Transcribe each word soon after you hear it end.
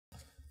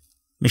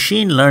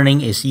Machine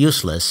learning is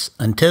useless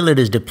until it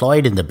is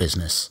deployed in the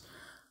business.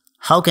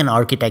 How can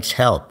architects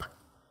help?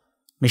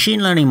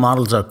 Machine learning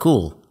models are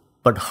cool,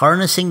 but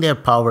harnessing their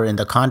power in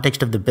the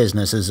context of the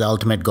business is the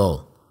ultimate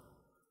goal.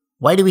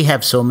 Why do we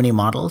have so many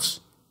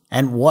models?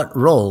 And what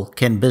role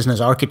can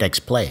business architects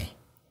play?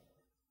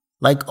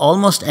 Like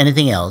almost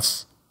anything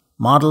else,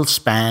 models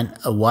span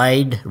a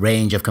wide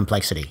range of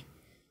complexity.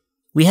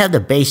 We have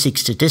the basic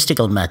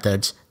statistical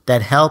methods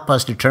that help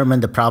us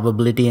determine the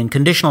probability and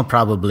conditional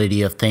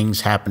probability of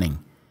things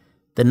happening.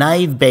 The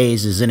naive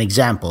Bayes is an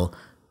example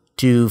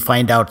to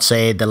find out,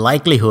 say, the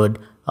likelihood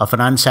of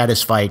an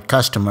unsatisfied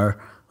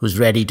customer who's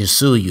ready to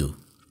sue you.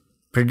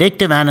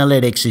 Predictive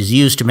analytics is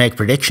used to make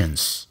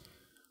predictions.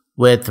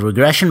 With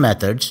regression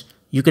methods,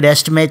 you could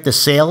estimate the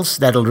sales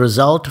that will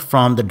result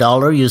from the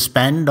dollar you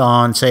spend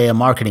on, say, a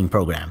marketing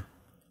program.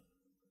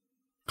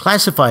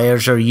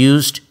 Classifiers are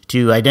used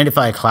to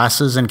identify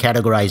classes and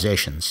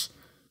categorizations.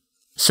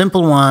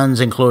 Simple ones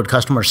include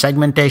customer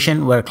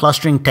segmentation, where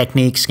clustering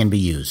techniques can be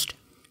used.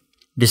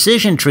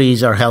 Decision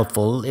trees are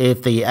helpful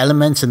if the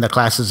elements in the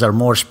classes are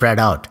more spread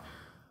out.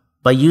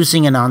 By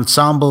using an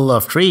ensemble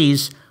of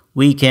trees,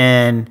 we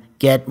can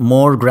get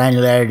more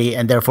granularity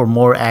and therefore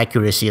more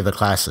accuracy of the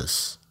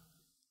classes.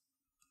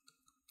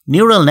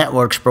 Neural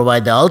networks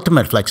provide the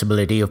ultimate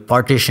flexibility of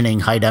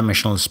partitioning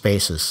high-dimensional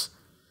spaces.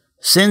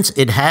 Since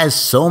it has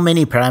so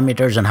many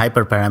parameters and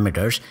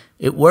hyperparameters,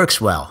 it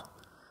works well.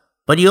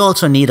 But you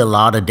also need a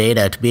lot of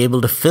data to be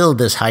able to fill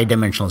this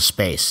high-dimensional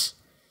space.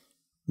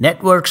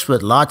 Networks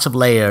with lots of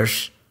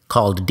layers,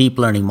 called deep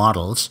learning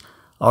models,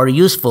 are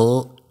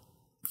useful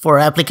for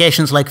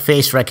applications like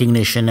face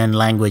recognition and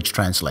language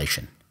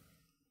translation.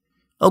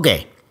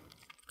 Okay,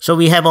 so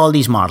we have all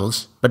these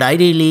models, but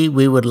ideally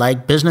we would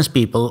like business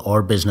people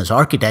or business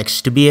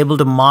architects to be able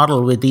to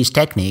model with these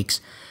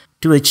techniques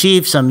to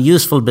achieve some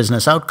useful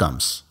business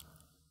outcomes.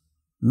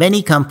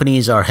 Many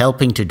companies are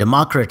helping to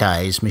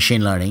democratize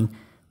machine learning,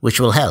 which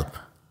will help.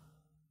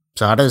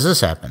 So how does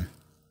this happen?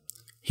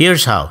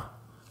 Here's how.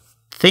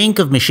 Think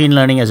of machine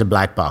learning as a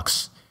black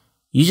box.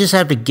 You just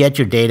have to get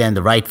your data in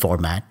the right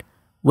format,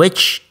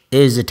 which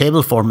is the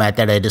table format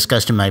that I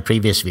discussed in my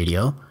previous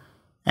video,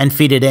 and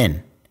feed it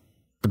in.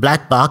 The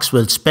black box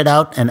will spit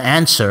out an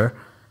answer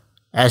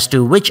as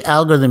to which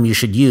algorithm you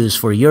should use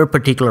for your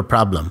particular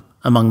problem,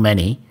 among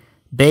many,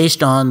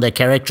 based on the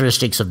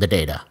characteristics of the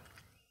data.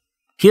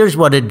 Here's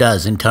what it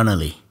does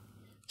internally.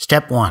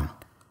 Step 1.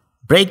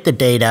 Break the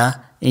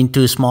data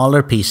into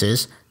smaller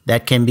pieces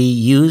that can be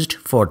used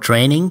for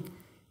training,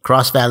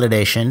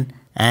 cross-validation,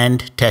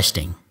 and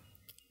testing.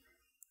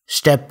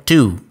 Step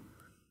 2.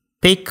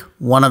 Pick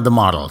one of the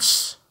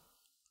models.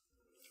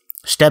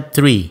 Step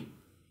 3.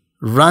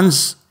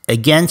 Runs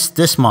against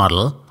this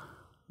model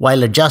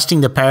while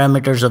adjusting the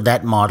parameters of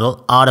that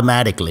model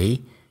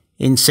automatically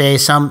in, say,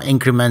 some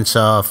increments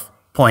of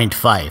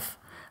 0.5.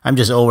 I'm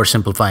just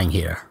oversimplifying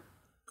here.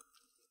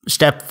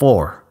 Step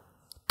 4.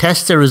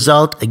 Test the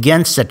result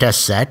against the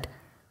test set,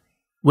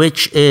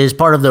 which is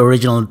part of the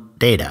original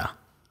data.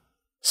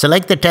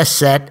 Select the test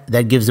set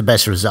that gives the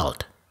best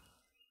result.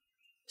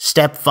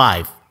 Step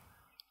 5.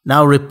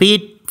 Now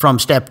repeat from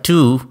step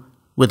 2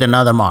 with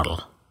another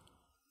model.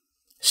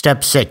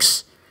 Step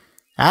 6.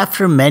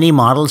 After many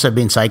models have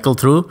been cycled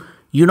through,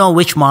 you know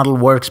which model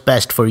works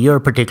best for your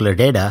particular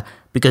data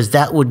because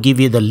that would give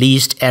you the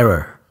least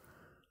error.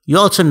 You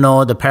also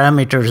know the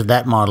parameters of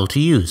that model to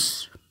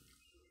use.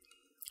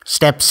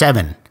 Step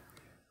 7.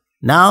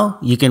 Now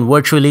you can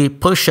virtually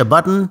push a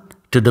button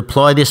to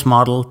deploy this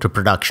model to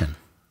production.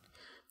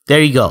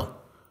 There you go.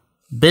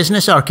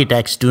 Business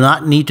architects do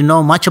not need to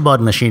know much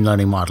about machine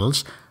learning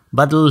models,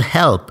 but it'll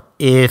help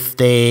if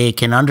they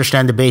can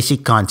understand the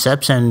basic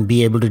concepts and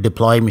be able to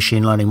deploy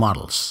machine learning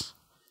models.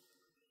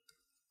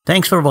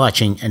 Thanks for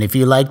watching, and if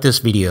you like this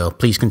video,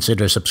 please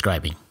consider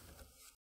subscribing.